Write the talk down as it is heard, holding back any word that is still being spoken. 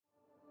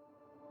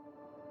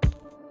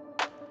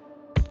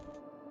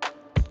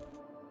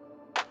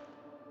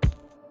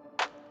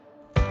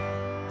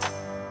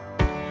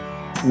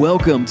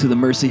Welcome to the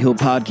Mercy Hill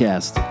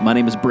Podcast. My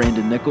name is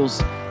Brandon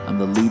Nichols. I'm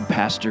the lead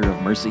pastor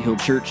of Mercy Hill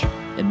Church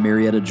in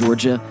Marietta,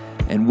 Georgia,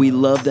 and we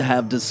love to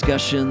have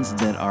discussions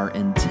that are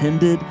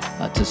intended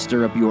to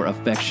stir up your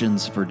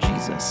affections for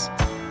Jesus.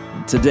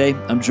 And today,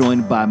 I'm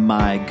joined by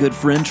my good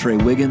friend, Trey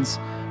Wiggins.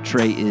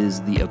 Trey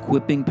is the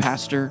equipping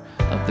pastor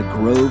of the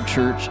Grove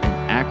Church in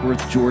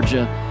Ackworth,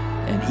 Georgia,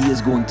 and he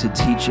is going to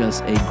teach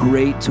us a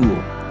great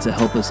tool to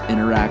help us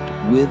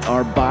interact with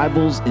our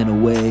Bibles in a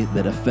way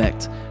that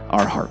affect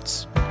our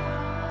hearts.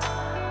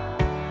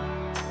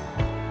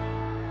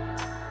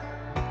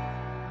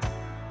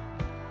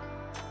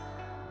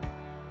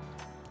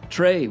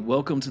 Trey,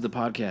 welcome to the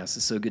podcast.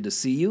 It's so good to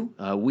see you.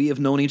 We have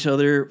known each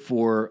other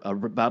for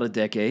about a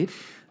decade.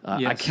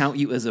 Yes. I count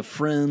you as a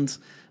friend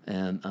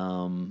and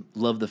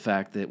love the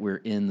fact that we're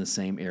in the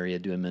same area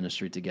doing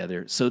ministry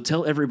together. So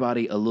tell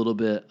everybody a little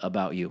bit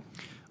about you.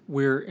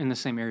 We're in the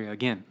same area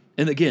again.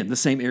 And again, the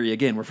same area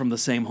again. We're from the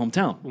same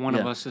hometown. One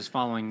of us is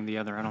following the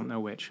other. I don't know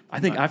which. I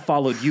think I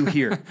followed you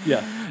here.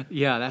 Yeah.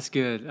 Yeah, that's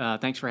good.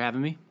 Thanks for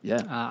having me.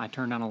 Yeah. I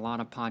turned down a lot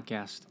of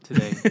podcasts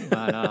today,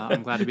 but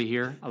I'm glad to be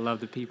here. I love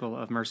the people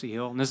of Mercy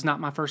Hill. And this is not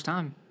my first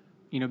time,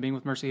 being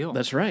with Mercy Hill.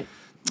 That's right.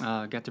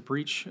 Got to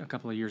preach a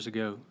couple of years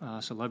ago,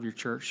 so love your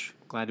church.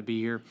 Glad to be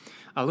here.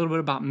 A little bit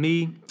about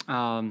me.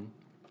 I'm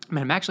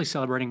actually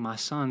celebrating my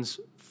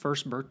son's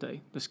first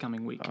birthday this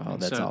coming week. Oh,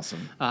 that's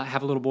awesome. I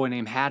have a little boy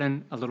named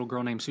Haddon, a little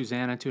girl named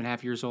Susanna,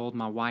 2.5 years old.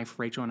 My wife,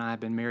 Rachel, and I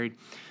have been married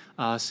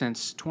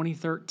since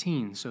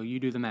 2013, so you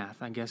do the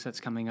math. I guess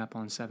that's coming up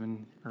on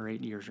 7 or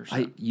 8 years or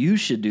so. You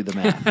should do the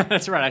math.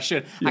 That's right, I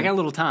should. Yeah. I got a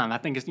little time. I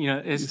think it's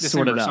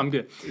December, so I'm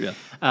good.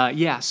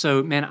 Yeah.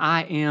 So, man,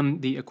 I am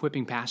the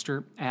equipping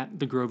pastor at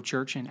the Grove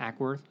Church in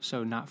Ackworth,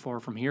 so not far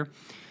from here.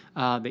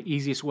 The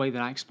easiest way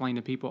that I explain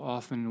to people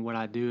often what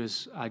I do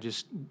is I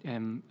just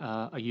am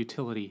a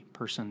utility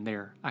person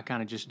there. I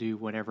kind of just do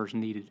whatever's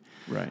needed.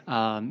 Right.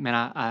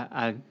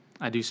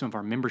 I do some of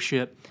our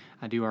membership.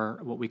 I do our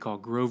what we call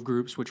Grove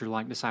groups, which are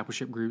like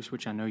discipleship groups,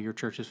 which I know your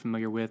church is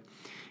familiar with.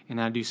 And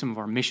I do some of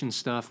our mission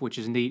stuff, which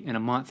is neat. In a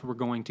month, we're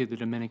going to the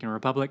Dominican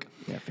Republic.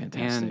 Yeah,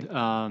 fantastic.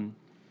 And,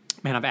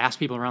 I've asked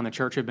people around the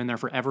church who've been there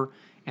forever,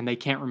 and they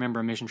can't remember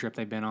a mission trip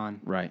they've been on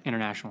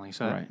internationally.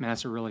 So,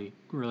 that's a really,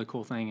 really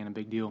cool thing and a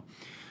big deal.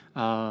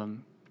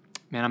 I'm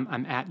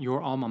at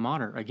your alma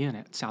mater again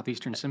at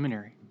Southeastern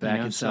Seminary. Back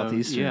in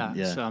Southeastern.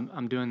 Yeah. So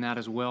I'm doing that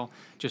as well.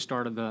 Just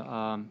started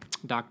the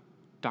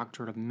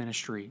doctorate of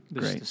ministry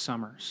this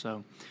summer.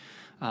 So,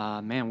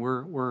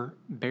 we're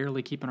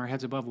barely keeping our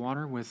heads above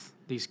water with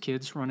these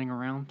kids running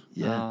around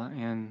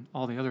and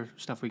all the other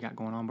stuff we got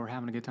going on, but we're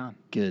having a good time.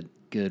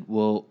 Good.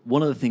 Well,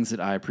 one of the things that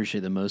I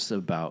appreciate the most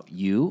about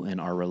you and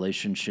our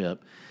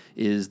relationship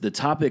is the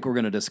topic we're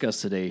going to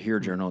discuss today, Hear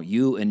Journal.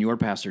 You and your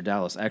pastor,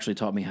 Dallas, actually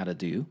taught me how to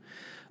do.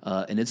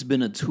 And it's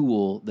been a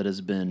tool that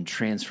has been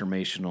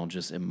transformational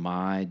just in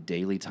my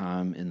daily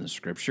time in the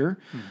Scripture.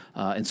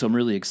 And so I'm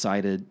really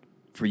excited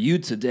for you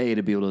today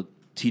to be able to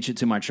teach it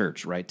to my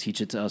church, right? Teach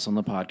it to us on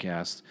the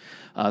podcast.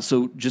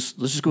 So let's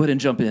just go ahead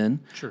and jump in.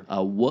 Sure.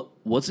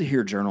 What's a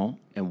Hear Journal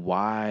and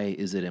why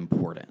is it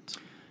important?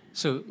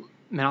 So,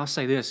 I'll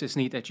say this. It's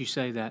neat that you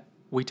say that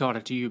we taught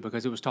it to you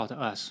because it was taught to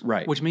us.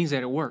 Right. Which means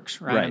that it works,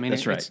 right? Right,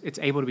 that's right. It's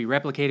able to be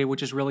replicated,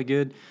 which is really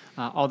good.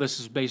 All this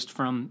is based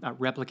from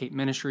Replicate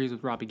Ministries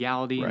with Robbie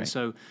Gallaty. Right. And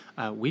so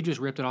we just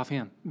ripped it off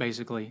him,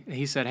 basically.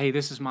 He said, hey,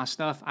 this is my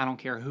stuff. I don't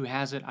care who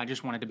has it. I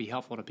just want it to be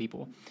helpful to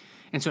people.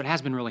 And so it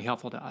has been really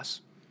helpful to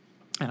us.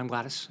 And I'm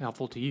glad it's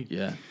helpful to you.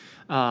 Yeah.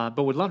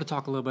 But we'd love to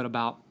talk a little bit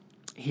about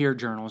Hear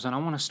Journals. And I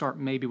want to start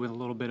maybe with a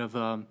little bit of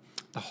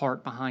the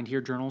heart behind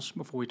Hear Journals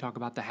before we talk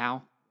about the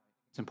how.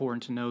 It's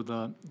important to know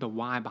the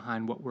why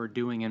behind what we're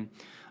doing. And,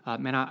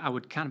 I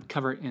would kind of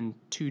cover it in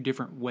two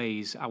different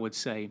ways, I would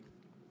say.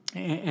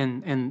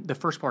 And the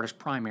first part is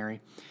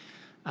primary.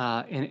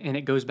 And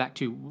it goes back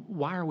to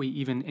why are we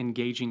even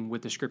engaging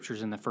with the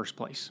Scriptures in the first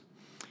place?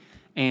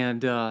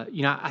 And,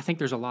 I think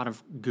there's a lot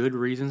of good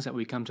reasons that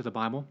we come to the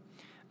Bible.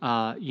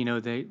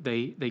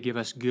 They give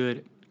us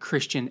good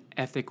Christian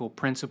ethical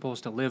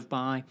principles to live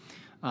by.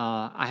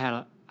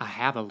 I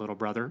have a little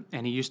brother,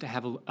 and he used to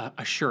have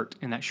a shirt,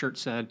 and that shirt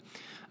said,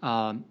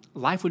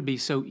 life would be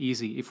so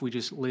easy if we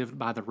just lived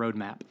by the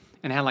roadmap.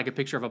 And it had like a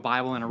picture of a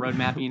Bible and a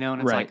roadmap,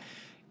 and it's like,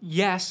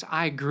 yes,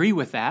 I agree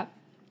with that.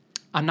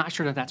 I'm not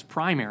sure that that's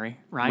primary,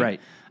 right?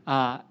 Right.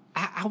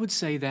 I would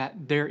say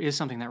that there is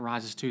something that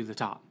rises to the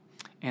top.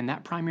 And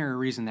that primary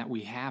reason that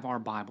we have our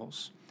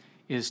Bibles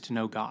is to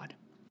know God.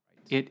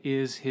 It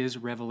is His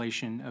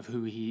revelation of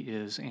who He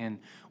is. And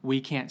we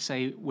can't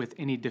say with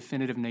any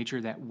definitive nature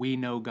that we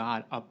know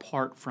God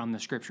apart from the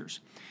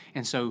Scriptures.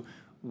 And so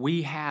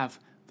we have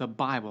the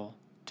Bible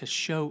to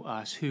show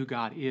us who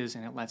God is,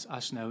 and it lets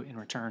us know in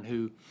return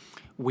who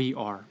we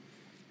are.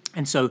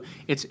 And so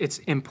it's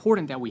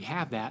important that we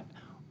have that.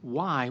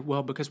 Why?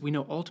 Well, because we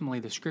know ultimately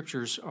the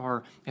Scriptures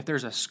are, if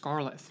there's a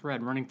scarlet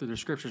thread running through the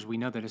Scriptures, we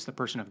know that it's the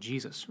person of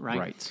Jesus, right?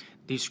 Right.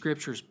 These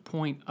Scriptures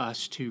point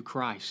us to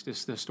Christ.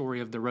 It's the story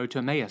of the road to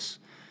Emmaus.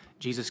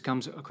 Jesus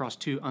comes across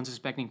two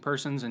unsuspecting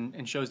persons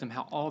and shows them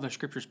how all the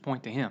scriptures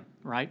point to him,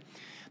 right?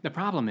 The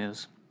problem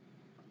is,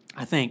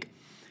 I think,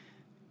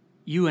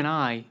 you and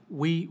I,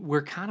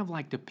 we're kind of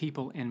like the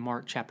people in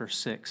Mark chapter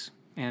 6.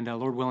 And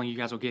Lord willing, you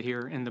guys will get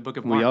here in the book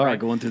of Mark. We are right?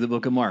 going through the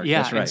book of Mark.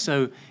 Yeah, That's right. And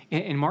so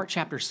in Mark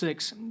chapter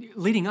 6,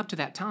 leading up to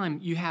that time,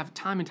 you have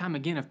time and time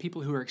again of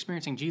people who are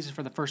experiencing Jesus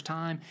for the first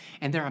time,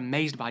 and they're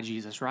amazed by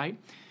Jesus, right?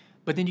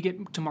 But then you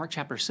get to Mark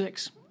chapter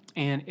 6,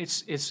 and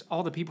it's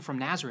all the people from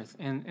Nazareth,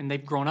 and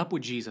they've grown up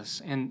with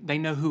Jesus, and they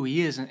know who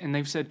he is, and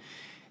they've said,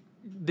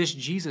 this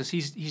Jesus,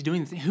 he's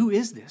doing the thing. Who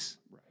is this?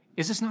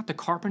 Is this not the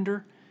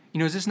carpenter?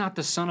 Is this not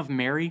the son of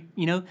Mary?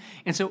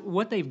 And so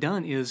what they've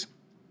done is,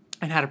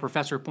 and I had a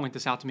professor point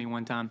this out to me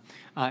one time,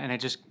 and it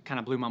just kind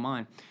of blew my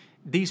mind.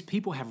 These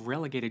people have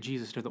relegated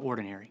Jesus to the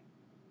ordinary.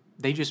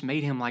 They just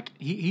made him like,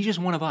 he's just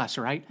one of us,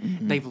 right?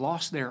 Mm-hmm. They've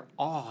lost their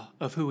awe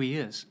of who he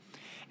is.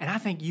 And I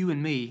think you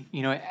and me,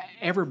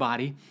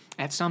 everybody,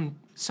 at some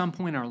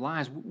point in our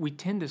lives, we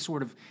tend to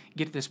sort of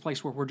get to this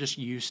place where we're just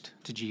used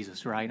to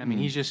Jesus, right? I mean,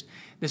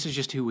 this is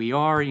just who we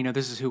are.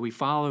 This is who we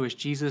follow is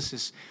Jesus.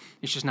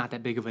 It's just not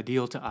that big of a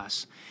deal to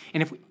us.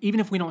 And even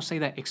if we don't say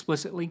that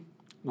explicitly,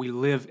 we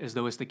live as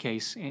though it's the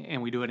case, and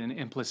we do it in an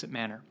implicit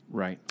manner.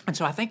 Right. And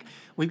so I think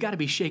we've got to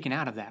be shaken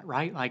out of that,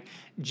 right? Like,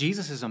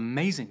 Jesus is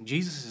amazing.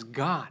 Jesus is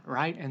God,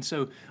 right? And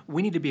so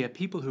we need to be a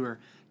people who are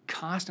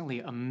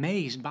constantly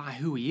amazed by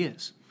who he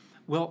is.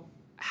 Well,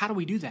 how do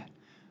we do that?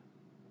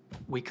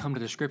 We come to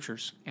the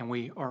scriptures, and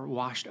we are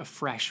washed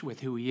afresh with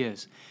who he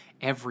is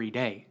every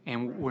day.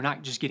 And we're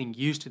not just getting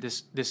used to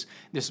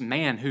this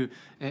man who,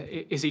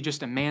 is he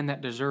just a man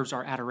that deserves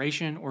our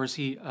adoration, or is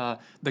he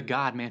the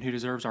God man who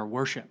deserves our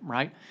worship,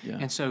 right? Yeah.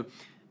 And so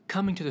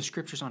coming to the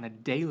scriptures on a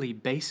daily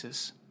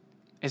basis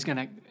is going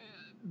to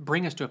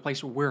bring us to a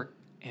place where we're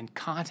in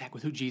contact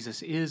with who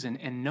Jesus is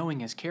and knowing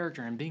his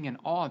character and being in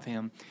awe of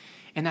him.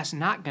 And that's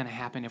not going to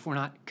happen if we're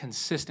not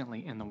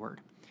consistently in the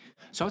Word.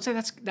 So I would say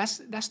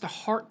that's the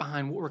heart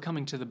behind what we're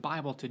coming to the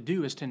Bible to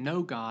do, is to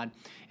know God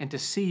and to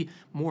see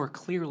more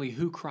clearly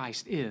who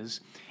Christ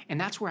is.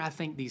 And that's where I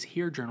think these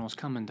Hear Journals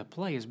come into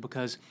play, is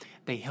because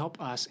they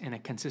help us in a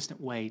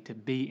consistent way to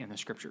be in the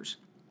Scriptures.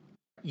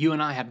 You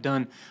and I have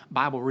done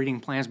Bible reading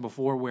plans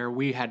before where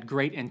we had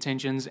great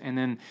intentions, and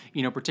then,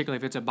 particularly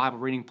if it's a Bible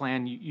reading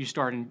plan, you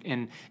start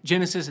in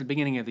Genesis at the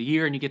beginning of the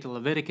year, and you get to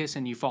Leviticus,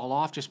 and you fall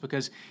off just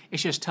because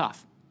it's just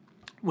tough.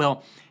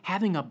 Well,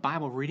 having a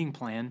Bible reading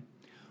plan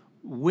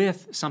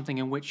with something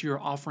in which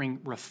you're offering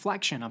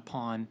reflection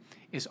upon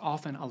is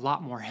often a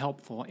lot more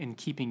helpful in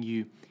keeping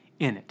you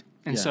in it.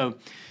 And so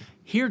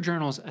Hear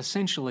Journals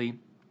essentially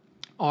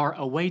are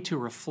a way to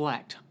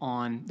reflect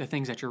on the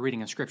things that you're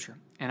reading in Scripture.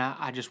 And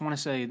I just want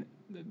to say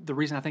the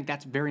reason I think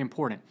that's very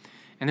important,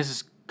 and this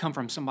has come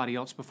from somebody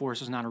else before,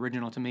 this is not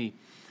original to me,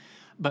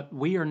 but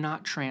we are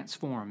not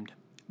transformed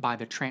by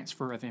the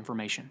transfer of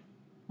information,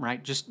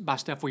 right? Just by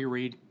stuff we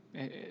read.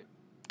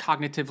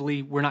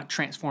 Cognitively, we're not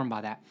transformed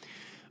by that.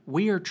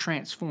 We are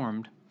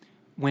transformed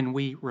when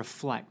we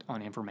reflect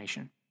on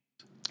information.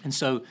 And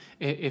so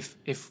if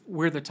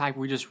we're the type,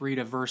 we just read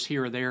a verse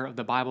here or there of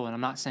the Bible, and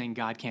I'm not saying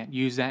God can't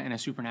use that in a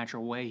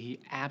supernatural way, he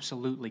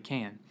absolutely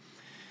can.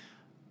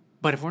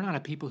 But if we're not a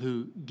people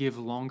who give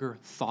longer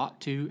thought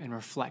to and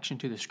reflection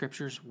to the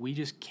Scriptures, we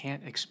just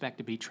can't expect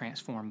to be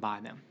transformed by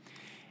them.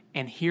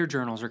 And Hear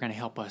Journals are going to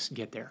help us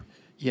get there.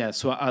 Yeah,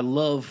 so I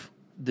love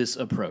this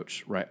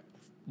approach, right?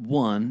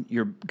 One,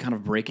 you're kind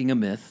of breaking a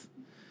myth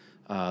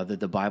that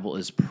the Bible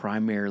is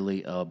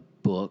primarily a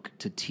book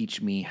to teach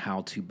me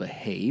how to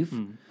behave,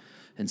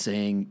 and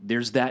saying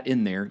there's that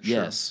in there,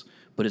 sure, yes,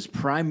 but it's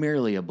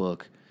primarily a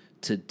book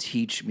to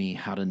teach me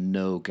how to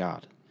know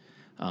God.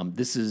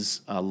 This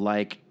is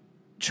like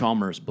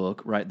Chalmers'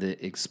 book, right?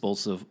 The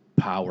Expulsive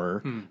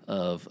Power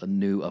of a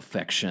New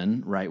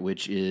Affection, right?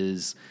 Which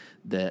is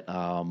that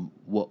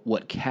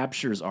what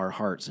captures our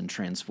hearts and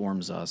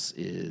transforms us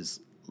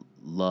is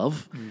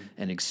love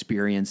and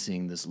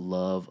experiencing this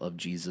love of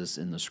Jesus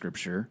in the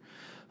Scripture.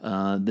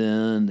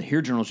 Then the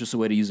Hear Journal is just a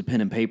way to use a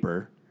pen and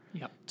paper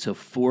to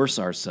force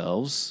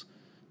ourselves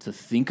to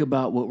think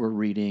about what we're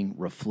reading,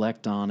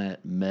 reflect on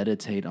it,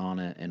 meditate on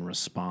it, and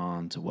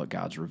respond to what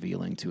God's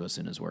revealing to us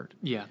in His Word.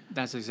 Yeah,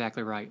 that's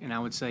exactly right. And I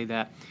would say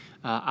that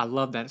I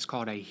love that it's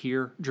called a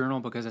Hear Journal,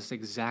 because that's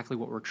exactly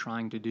what we're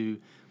trying to do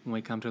when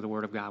we come to the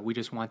Word of God. We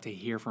just want to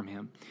hear from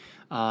Him.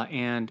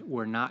 And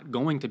we're not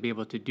going to be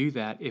able to do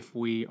that if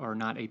we are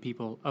not a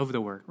people of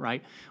the Word,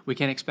 right? We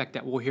can't expect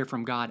that we'll hear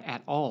from God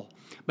at all.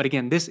 But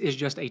again, this is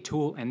just a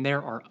tool, and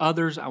there are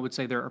others. I would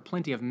say there are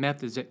plenty of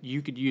methods that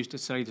you could use to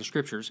study the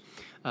Scriptures.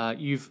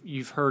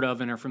 You've heard of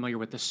and are familiar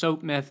with the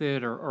SOAP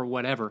method or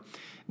whatever.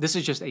 This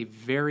is just a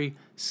very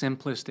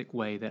simplistic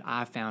way that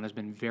I've found has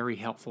been very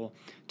helpful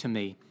to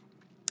me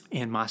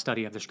in my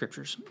study of the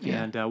Scriptures.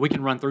 Yeah. And we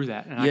can run through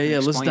that.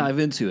 And let's dive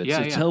into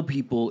it. Tell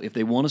people, if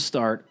they want to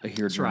start a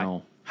Hear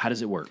Journal, how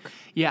does it work?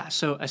 Yeah,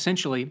 so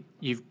essentially,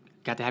 you've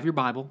got to have your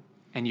Bible,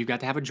 and you've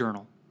got to have a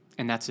journal,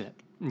 and that's it,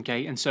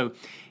 Okay, and so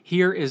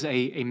here is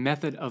a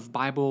method of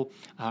Bible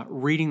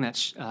reading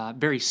that's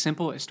very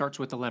simple. It starts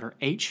with the letter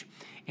H,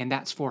 and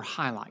that's for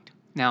highlight.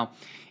 Now,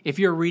 if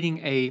you're reading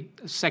a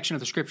section of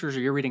the Scriptures or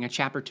you're reading a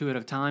chapter 2 at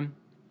a time,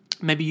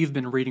 maybe you've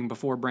been reading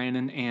before,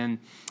 Brandon, and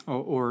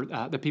or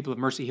the people of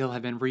Mercy Hill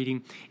have been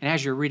reading, and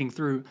as you're reading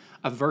through,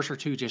 a verse or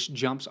two just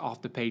jumps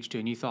off the page to you,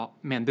 and you thought,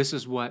 man, this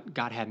is what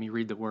God had me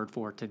read the Word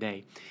for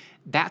today.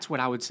 That's what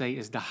I would say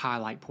is the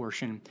highlight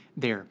portion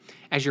there.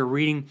 As you're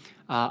reading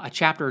a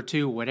chapter or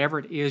two, whatever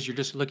it is, you're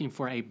just looking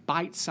for a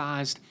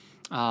bite-sized,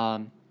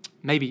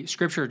 maybe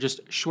Scripture, or just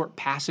short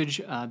passage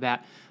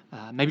that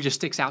maybe just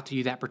sticks out to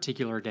you that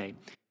particular day.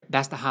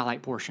 That's the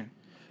highlight portion.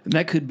 And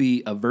that could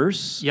be a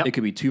verse. Yep. It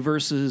could be 2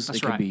 verses. That's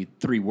it could right. be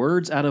 3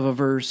 words out of a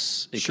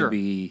verse. It Sure. could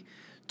be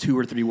 2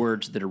 or 3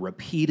 words that are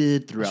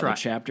repeated throughout That's right.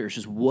 the chapter. It's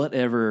just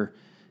whatever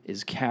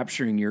is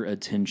capturing your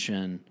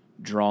attention,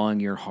 drawing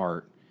your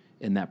heart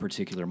in that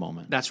particular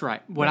moment. That's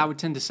right. What I would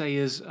tend to say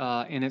is,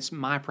 and it's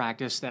my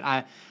practice, that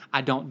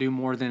I don't do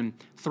more than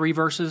 3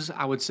 verses.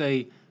 I would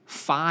say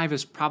 5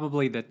 is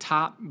probably the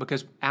top,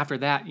 because after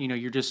that,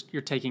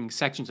 you're taking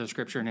sections of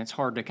Scripture, and it's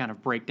hard to kind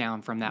of break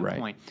down from that Right.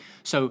 point.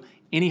 So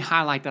any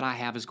highlight that I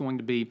have is going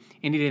to be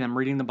any day that I'm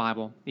reading the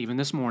Bible, even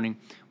this morning,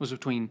 was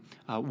between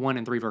 1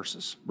 and 3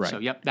 verses. Right. So,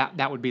 yep,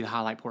 that would be the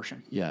highlight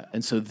portion. Yeah,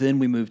 and so then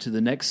we move to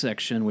the next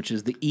section, which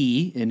is the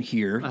E in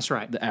here. That's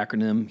right. The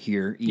acronym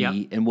here, E.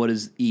 Yep. And what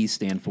does E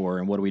stand for,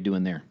 and what are we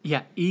doing there?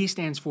 Yeah, E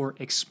stands for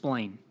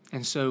explain.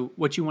 And so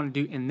what you want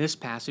to do in this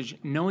passage,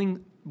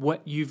 knowing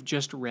what you've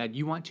just read,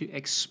 you want to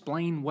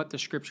explain what the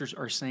Scriptures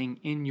are saying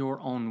in your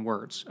own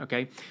words,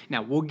 okay?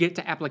 Now, we'll get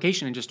to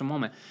application in just a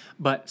moment,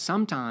 but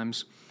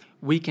sometimes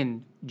we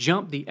can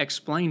jump the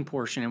explain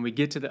portion and we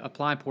get to the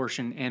apply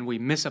portion and we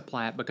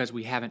misapply it because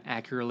we haven't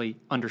accurately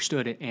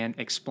understood it and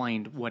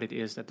explained what it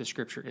is that the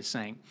Scripture is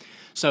saying.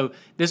 So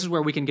this is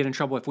where we can get in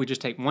trouble if we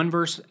just take one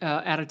verse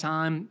at a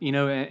time,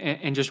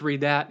 and just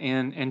read that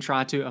and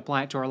try to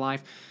apply it to our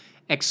life.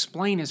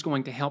 Explain is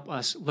going to help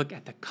us look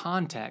at the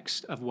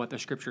context of what the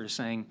Scripture is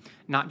saying,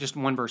 not just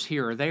one verse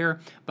here or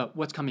there, but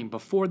what's coming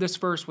before this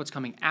verse, what's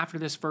coming after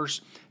this verse,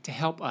 to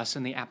help us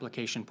in the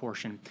application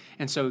portion.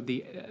 And so,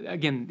 the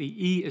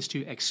E is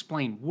to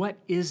explain, what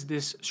is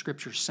this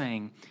Scripture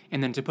saying,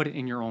 and then to put it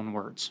in your own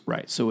words.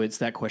 Right, so it's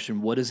that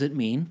question, what does it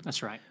mean?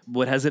 That's right.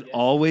 What has it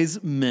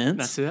always meant?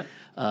 That's it.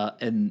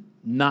 And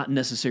not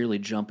necessarily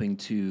jumping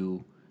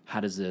to,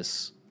 how does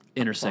this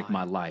intersect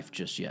Apply. my life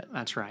just yet?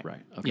 That's right. Right.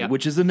 Okay. Yep.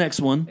 Which is the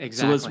next one.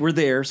 Exactly. So we're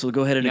there. So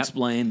go ahead and Yep.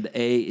 explain. The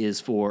A is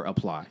for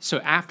apply. So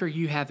after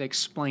you have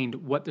explained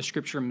what the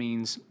Scripture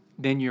means,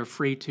 then you're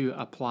free to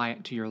apply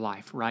it to your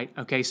life, right?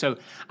 Okay, so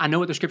I know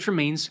what the Scripture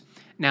means.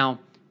 Now,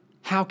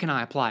 how can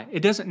I apply it? It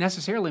doesn't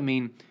necessarily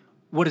mean,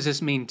 what does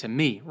this mean to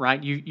me,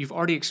 right? You've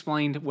already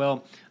explained,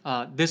 well,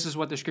 this is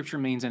what the Scripture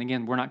means. And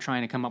again, we're not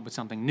trying to come up with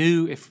something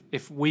new.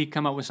 If we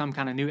come up with some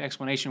kind of new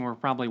explanation, we're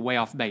probably way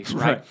off base,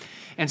 right?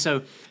 And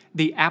so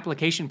the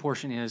application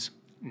portion is,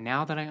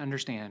 now that I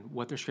understand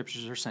what the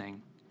Scriptures are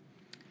saying,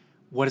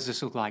 what does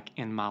this look like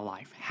in my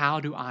life? How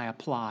do I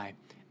apply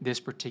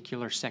this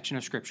particular section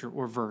of Scripture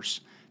or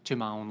verse to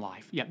my own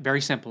life? Yeah, very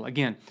simple.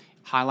 Again,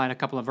 highlight a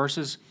couple of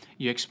verses,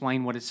 you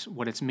explain what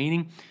it's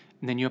meaning,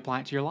 and then you apply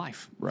it to your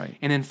life. Right.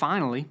 And then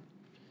finally,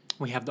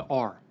 we have the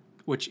R,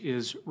 which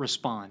is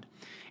respond.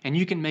 And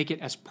you can make it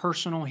as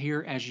personal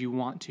here as you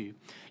want to.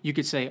 You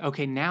could say,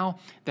 okay, now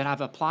that I've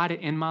applied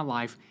it in my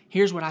life,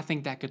 here's what I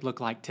think that could look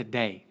like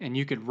today. And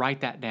you could write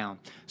that down.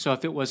 So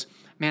if it was,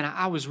 man,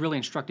 I was really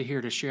instructed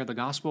here to share the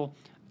gospel,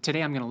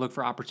 today I'm going to look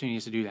for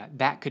opportunities to do that.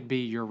 That could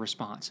be your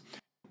response.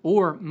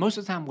 Or most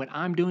of the time what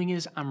I'm doing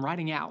is I'm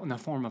writing out in the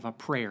form of a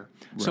prayer.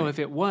 Right. So if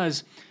it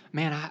was,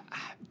 man,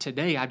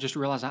 today I just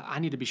realized I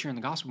need to be sharing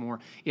the gospel more,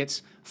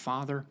 it's,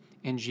 Father,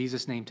 in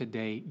Jesus' name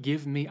today,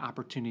 give me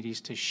opportunities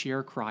to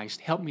share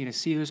Christ. Help me to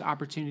see those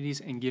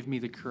opportunities and give me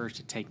the courage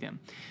to take them.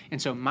 And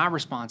so my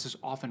response is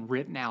often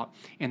written out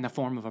in the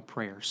form of a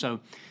prayer. So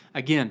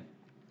again,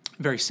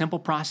 very simple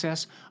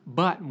process,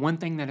 but one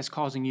thing that it's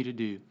causing you to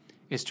do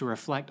is to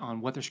reflect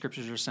on what the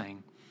Scriptures are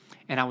saying.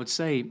 And I would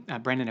say,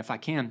 Brandon, if I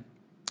can,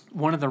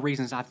 one of the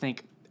reasons I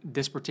think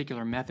this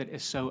particular method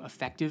is so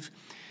effective,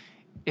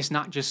 it's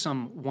not just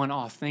some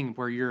one-off thing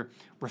where you're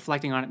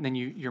reflecting on it and then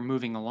you're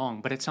moving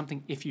along, but it's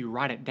something, if you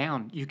write it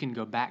down, you can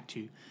go back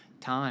to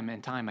time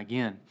and time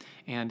again.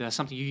 And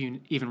something you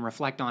can even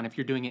reflect on if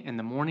you're doing it in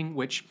the morning,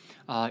 which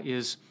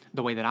is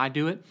the way that I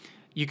do it.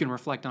 You can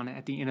reflect on it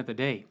at the end of the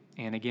day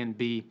and again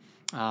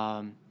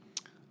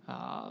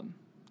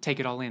take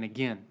it all in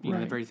again, you know,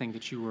 the very thing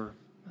that you were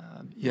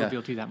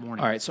revealed to that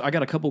morning. All right, so I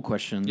got a couple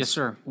questions. Yes,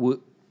 sir.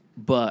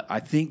 But I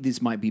think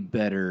this might be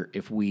better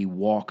if we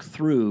walk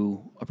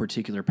through a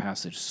particular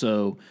passage.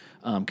 So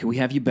can we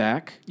have you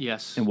back?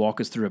 Yes. And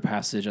walk us through a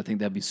passage? I think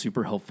that'd be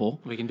super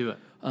helpful. We can do it.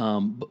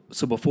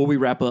 So before we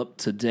wrap up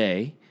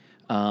today,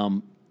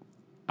 I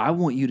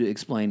want you to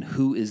explain,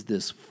 who is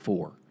this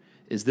for?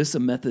 Is this a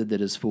method that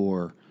is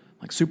for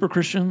like super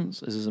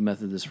Christians? Is this a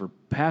method that's for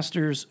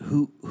pastors?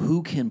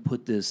 Who can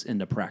put this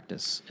into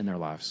practice in their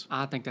lives?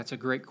 I think that's a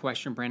great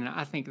question, Brandon.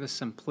 I think the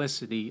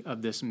simplicity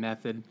of this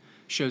method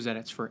shows that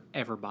it's for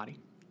everybody.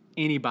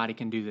 Anybody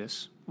can do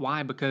this.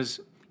 Why? Because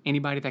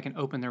anybody that can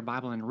open their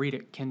Bible and read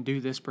it can do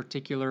this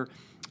particular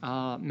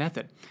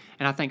method.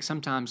 And I think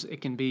sometimes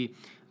it can be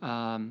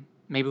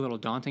maybe a little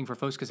daunting for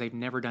folks because they've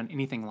never done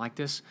anything like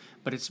this,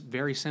 but it's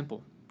very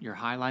simple. You're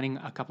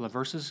highlighting a couple of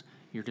verses,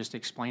 you're just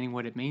explaining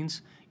what it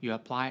means, you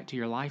apply it to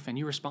your life, and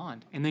you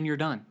respond, and then you're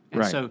done.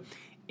 And so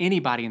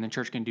anybody in the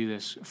church can do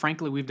this.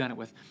 Frankly, we've done it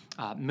with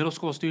middle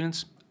school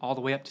students all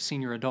the way up to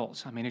senior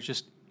adults. I mean, it's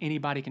just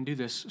anybody can do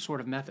this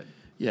sort of method.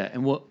 Yeah,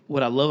 and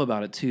what I love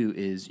about it, too,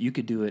 is you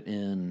could do it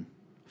in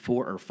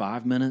 4 or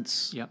 5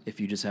 minutes if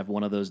you just have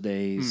one of those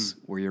days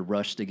where you're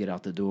rushed to get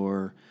out the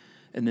door.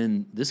 And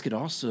then this could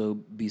also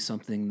be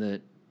something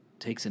that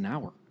takes an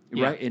hour,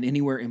 right? And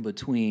anywhere in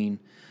between.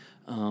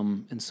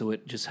 And so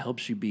it just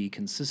helps you be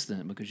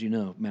consistent because,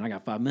 man, I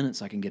got 5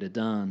 minutes, I can get it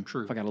done.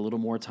 True. If I got a little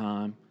more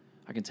time,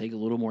 I can take a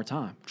little more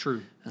time.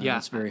 True.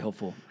 That's very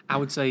helpful. I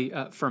would say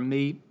for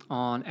me,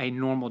 on a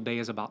normal day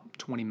is about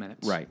 20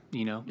 minutes. Right.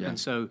 Yeah. And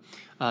so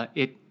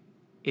it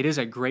is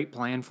a great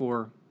plan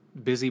for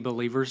busy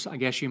believers, I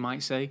guess you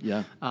might say.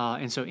 Yeah.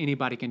 And so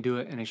anybody can do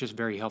it, and it's just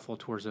very helpful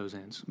towards those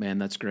ends. Man,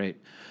 that's great.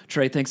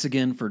 Trey, thanks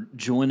again for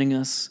joining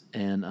us,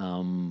 and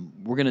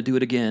we're going to do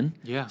it again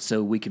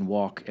so we can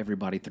walk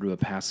everybody through a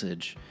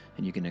passage,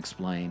 and you can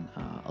explain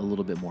a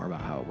little bit more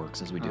about how it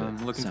works as we do it.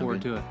 I'm looking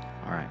forward to it.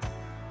 All right.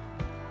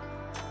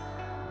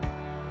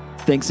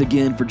 Thanks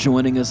again for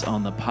joining us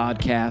on the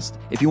podcast.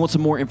 If you want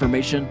some more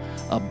information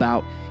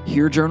about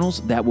Hear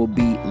Journals, that will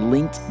be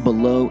linked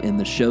below in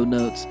the show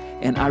notes.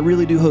 And I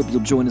really do hope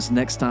you'll join us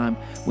next time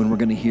when we're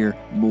going to hear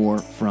more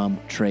from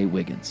Trey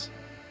Wiggins.